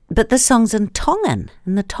this song's in Tongan,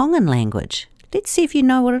 in the Tongan language. Let's see if you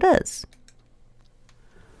know what it is.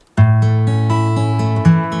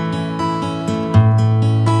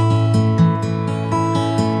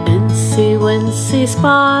 Incy Wincy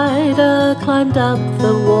Spider climbed up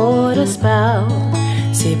the water spout.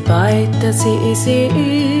 Si baita si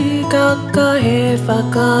isi kakahe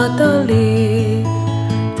whakatali.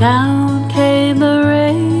 Down came the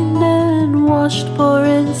rain and washed poor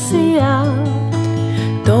Incy out.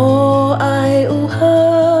 Do ai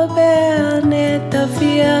uha beaneta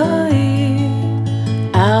fiai.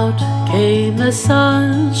 Out came the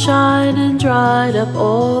sunshine and dried up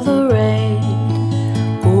all the rain.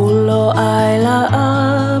 Ulo ai la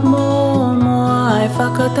amo mo ai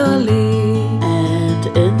whakatali. And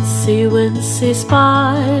Incy Wincy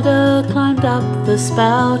Spider climbed up the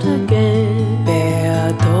spout again. Bear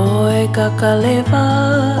Toi kakalewa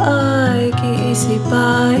ai ki isi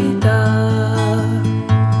paita.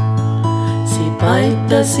 Si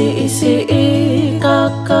paita si isi I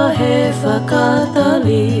kaka he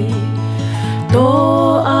whakatali. Tō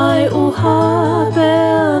ai uha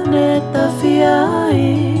pēr ne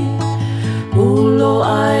tawhiai. Ulo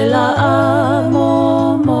ai la a mo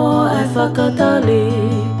ai whakatali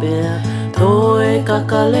pēr. Toi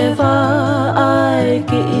kakalewa ai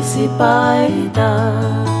ki isi paita.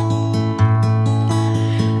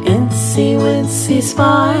 Incy wincy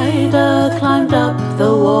spider climbed up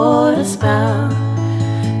the water spout.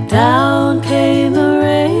 Down came the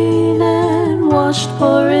rain and washed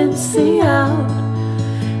poor Incy out.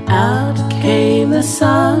 Out came the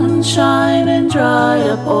sunshine and dried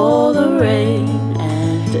up all the rain.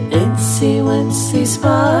 And Incy wincy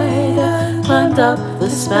spider climbed up the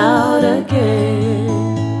spout again.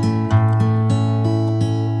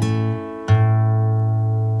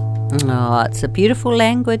 Oh, it's a beautiful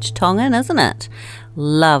language, Tongan, isn't it?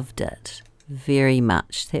 Loved it very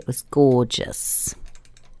much. That was gorgeous.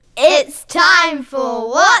 It's time for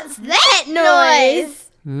What's That Noise?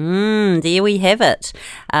 There we have it.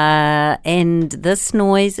 And this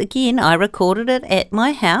noise, again, I recorded it at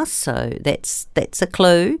my house, so that's a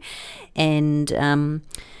clue. And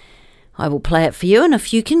I will play it for you, and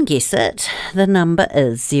if you can guess it, the number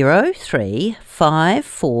is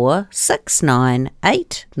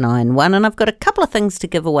 0354698891. And I've got a couple of things to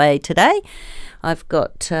give away today. I've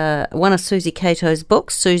got one of Susie Cato's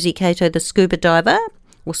books, Susie Cato the Scuba Diver,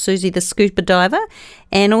 or Susie the Scuba Diver,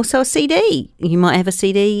 and also a CD. You might have a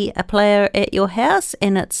CD player at your house,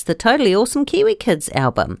 and it's the Totally Awesome Kiwi Kids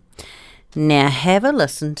album. Now have a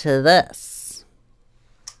listen to this.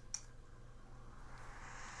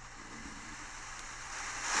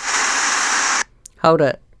 Hold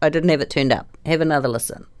it. I didn't have it turned up. Have another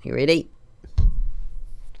listen. You ready?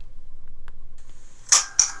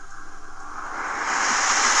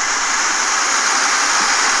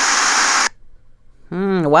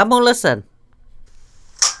 One more listen.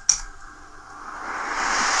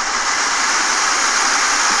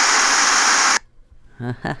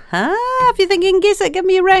 If you think you can guess it, give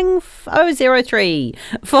me a ring. 003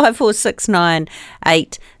 5469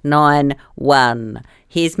 891.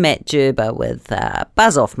 Here's Matt Gerber with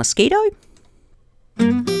Buzz Off Mosquito.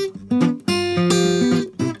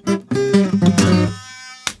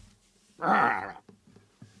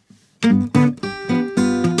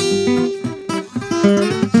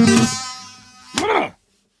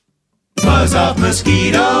 Buzz off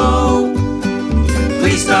mosquito.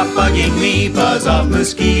 Please stop bugging me. Buzz off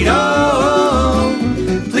mosquito.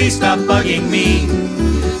 Please stop bugging me.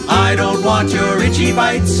 I don't want your itchy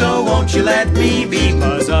bite, so won't you let me be?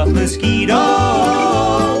 Buzz off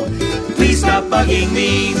mosquito. Please stop bugging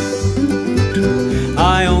me.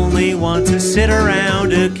 I only want to sit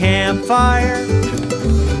around a campfire,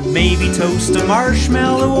 maybe toast a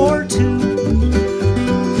marshmallow or two.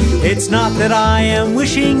 It's not that I am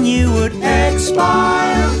wishing you would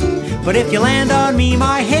expire, but if you land on me,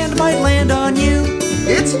 my hand might land on you.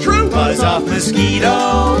 It's true. Buzz off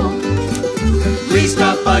mosquito. Please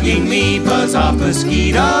stop bugging me. Buzz off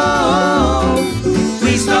mosquito.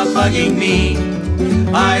 Please stop bugging me.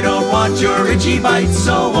 I don't want your itchy bite,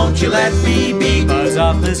 so won't you let me be? Buzz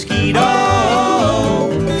off mosquito.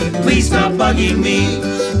 Please stop bugging me.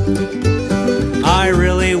 I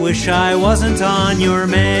really wish I wasn't on your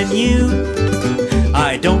menu.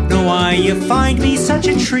 I don't know why you find me such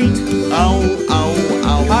a treat. Oh, oh,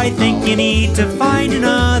 oh. I think you need to find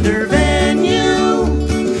another venue.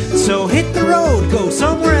 So hit the road, go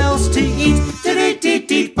somewhere else to eat.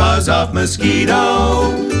 Buzz off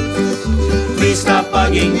mosquito. Please stop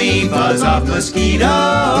bugging me. Buzz off mosquito.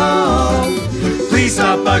 Please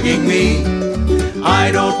stop bugging me.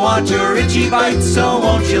 I don't want your itchy bite, so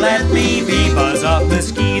won't you let me be? Buzz off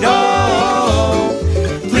mosquito.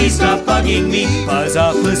 Please stop bugging me. Buzz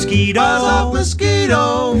off mosquito. Buzz off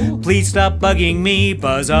mosquito. Please stop bugging me.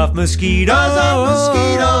 Buzz off mosquito. Buzz off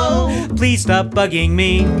mosquito. Please stop bugging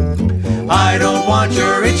me. I don't want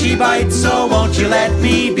your itchy bite, so won't you let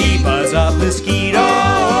me be? Buzz off mosquito.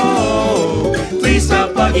 Please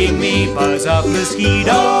stop bugging me. Buzz off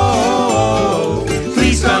mosquito.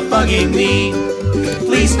 Please stop bugging me.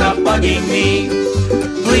 Please stop bugging me.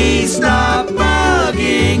 Please stop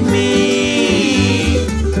bugging me.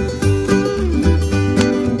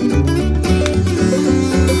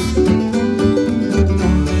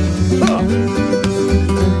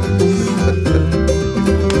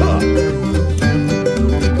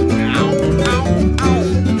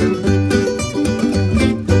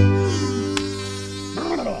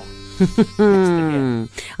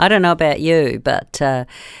 I don't know about you, but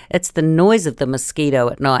it's the noise of the mosquito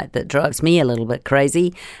at night that drives me a little bit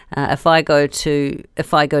crazy. If I go to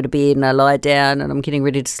bed and I lie down and I'm getting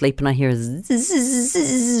ready to sleep and I hear a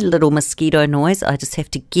zzz, little mosquito noise, I just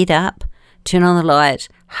have to get up, turn on the light,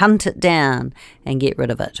 hunt it down and get rid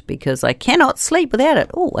of it because I cannot sleep without it.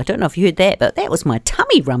 Oh, I don't know if you heard that, but that was my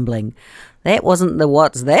tummy rumbling. That wasn't the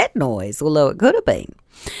what's that noise, although it could have been.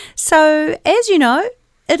 So, as you know,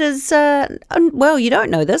 it is, well, you don't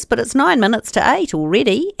know this, but it's 9 minutes to 8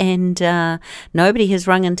 already, and nobody has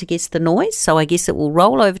rung in to guess the noise, so I guess it will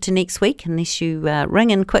roll over to next week unless you ring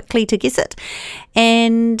in quickly to guess it.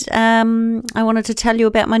 And I wanted to tell you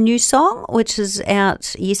about my new song, which is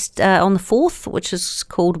out on the 4th, which is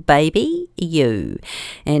called Baby You.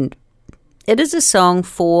 And it is a song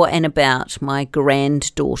for and about my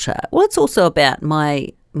granddaughter. Well, it's also about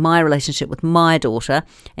my relationship with my daughter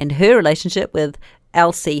and her relationship with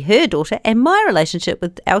Elsie, her daughter, and my relationship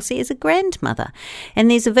with Elsie as a grandmother. And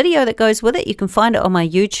there's a video that goes with it. You can find it on my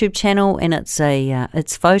YouTube channel, and it's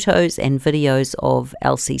photos and videos of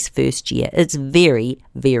Elsie's first year. It's very,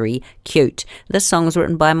 very cute. This song was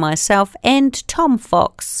written by myself and Tom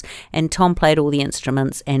Fox, and Tom played all the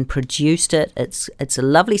instruments and produced it. It's a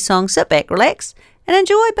lovely song. Sit back, relax, and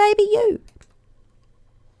enjoy Baby You.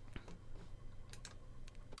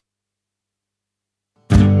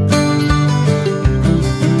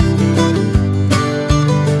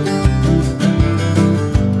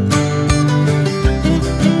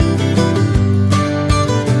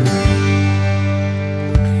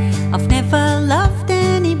 I've never loved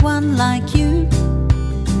anyone like you.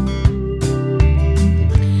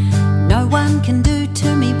 No one can do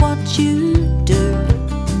to me what you do.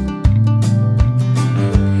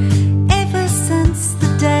 Ever since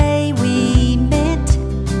the day we met,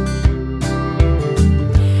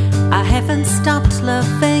 I haven't stopped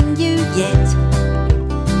loving you yet.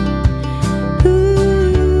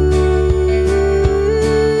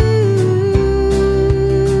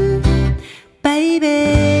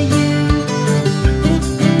 Baby,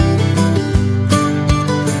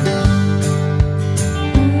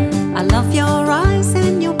 I love your eyes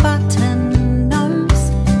and your button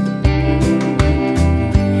nose.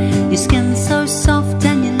 Your skin so soft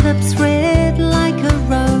and your lips red like a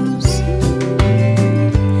rose.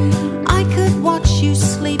 I could watch you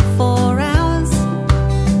sleep for hours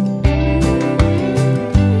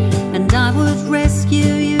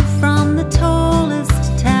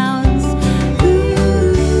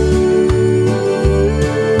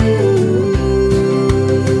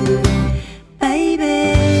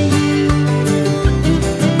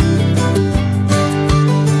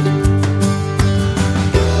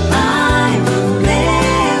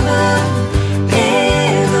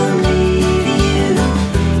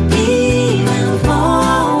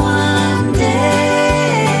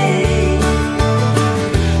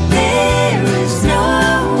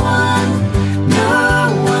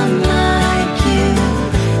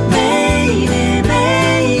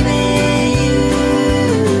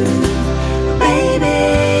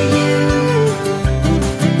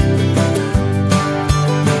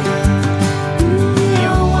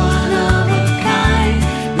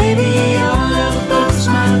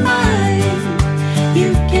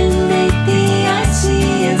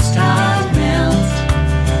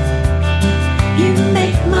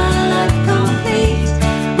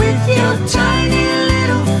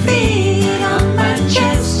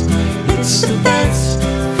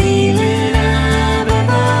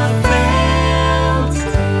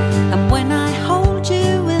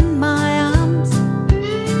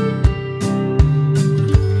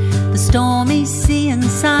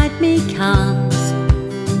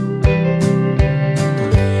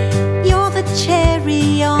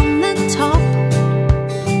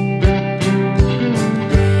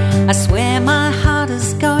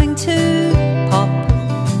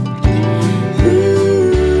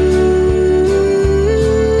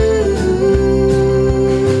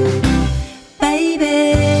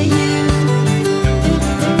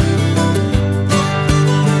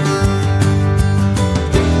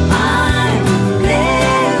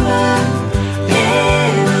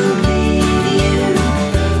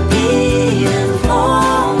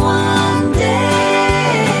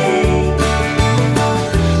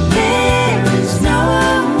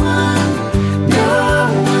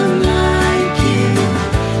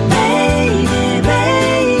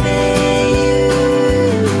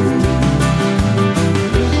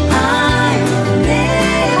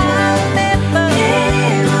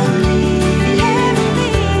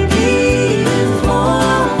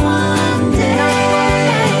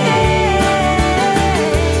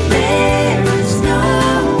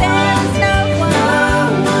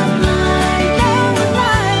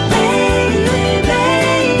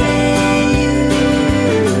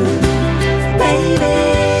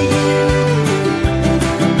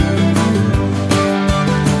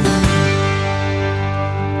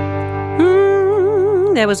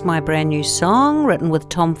Sing. That was my brand new song written with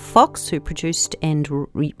Tom Fox, who produced and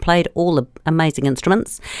played all the amazing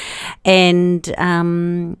instruments. And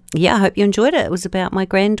I hope you enjoyed it. It was about my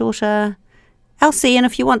granddaughter Elsie, and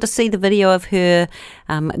if you want to see the video of her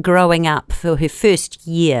growing up for her first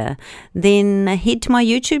year, then head to my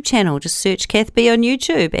YouTube channel. Just search Kath B on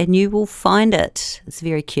YouTube and you will find it. It's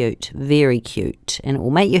very cute, and it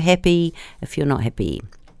will make you happy if you're not happy.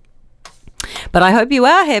 But I hope you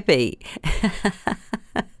are happy.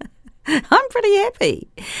 I'm pretty happy.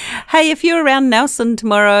 Hey, if you're around Nelson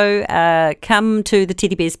tomorrow, come to the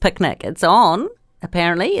Teddy Bears picnic. It's on,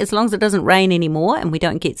 apparently, as long as it doesn't rain anymore and we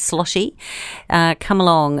don't get sloshy. Come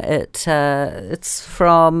along. It's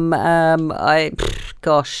from, I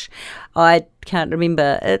can't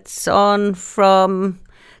remember. It's on from...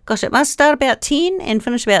 Gosh, it must start about 10 and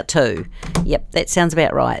finish about 2. Yep, that sounds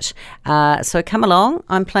about right. So come along.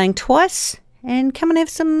 I'm playing twice, and come and have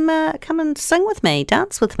some. Come and sing with me,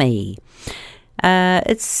 dance with me.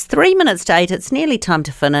 It's 3 minutes to 8. It's nearly time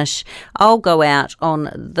to finish. I'll go out on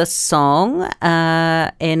this song,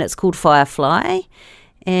 and it's called Firefly.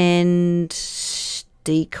 And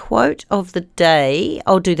the quote of the day,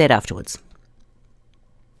 I'll do that afterwards.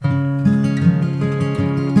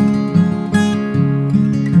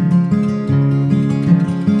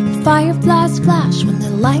 Fireflies flash when they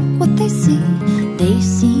like what they see. They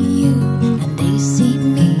see you and they see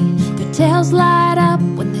me. Their tails light up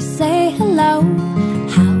when they say hello.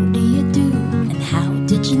 How do you do and how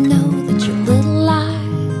did you know that your little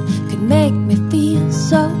light could make me feel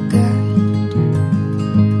so good?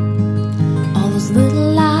 All those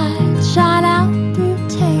little lights shine out through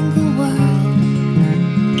Tanglewood.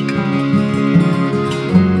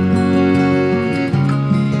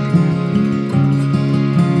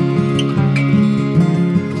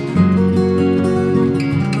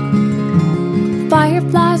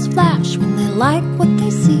 Fireflies flash when they like what they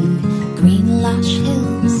see. Green lush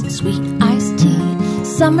hills and sweet iced tea.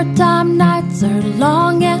 Summertime nights are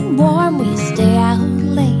long and warm. We stay out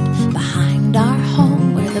late behind our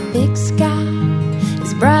home, where the big sky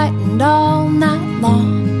is brightened all night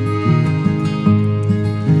long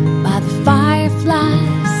by the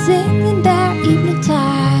fireflies singing their evening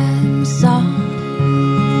time song.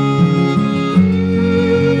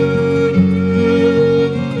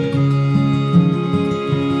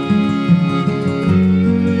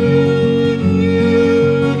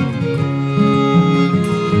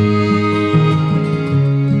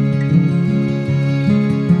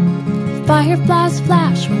 Fireflies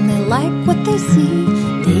flash when they like what they see.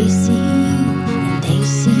 They see you and they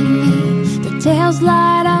see me. Their tails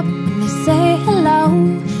light up when they say hello.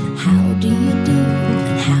 How do you do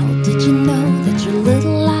and how did you know that your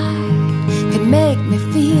little light could make me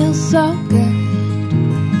feel so good?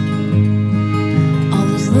 All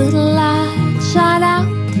those little lights shine out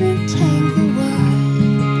through Tanglewood.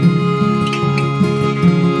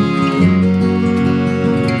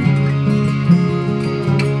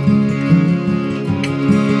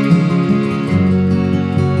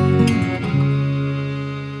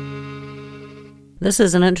 This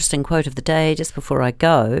is an interesting quote of the day just before I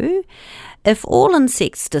go. If all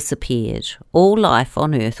insects disappeared, all life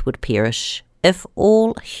on Earth would perish. If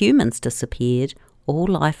all humans disappeared, all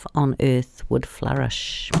life on Earth would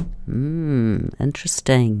flourish.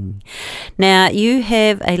 Interesting. Now, you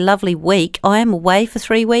have a lovely week. I am away for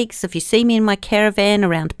 3 weeks. If you see me in my caravan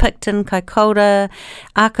around Picton, Kaikoura,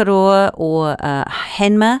 Akaroa or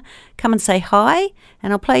Hanma, come and say hi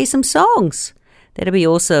and I'll play you some songs. That'll be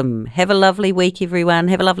awesome. Have a lovely week, everyone.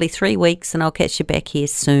 Have a lovely 3 weeks, and I'll catch you back here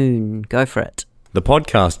soon. Go for it. The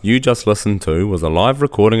podcast you just listened to was a live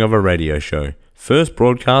recording of a radio show, first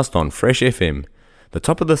broadcast on Fresh FM, the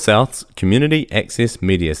top of the South's community access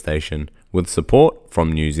media station, with support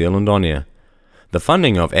from New Zealand On Air. The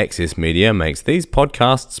funding of Access Media makes these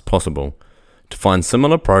podcasts possible. To find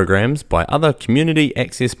similar programs by other community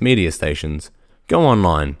access media stations, go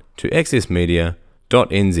online to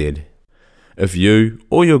accessmedia.nz. If you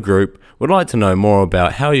or your group would like to know more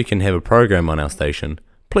about how you can have a program on our station,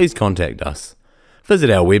 please contact us. Visit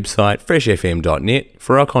our website freshfm.net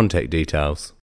for our contact details.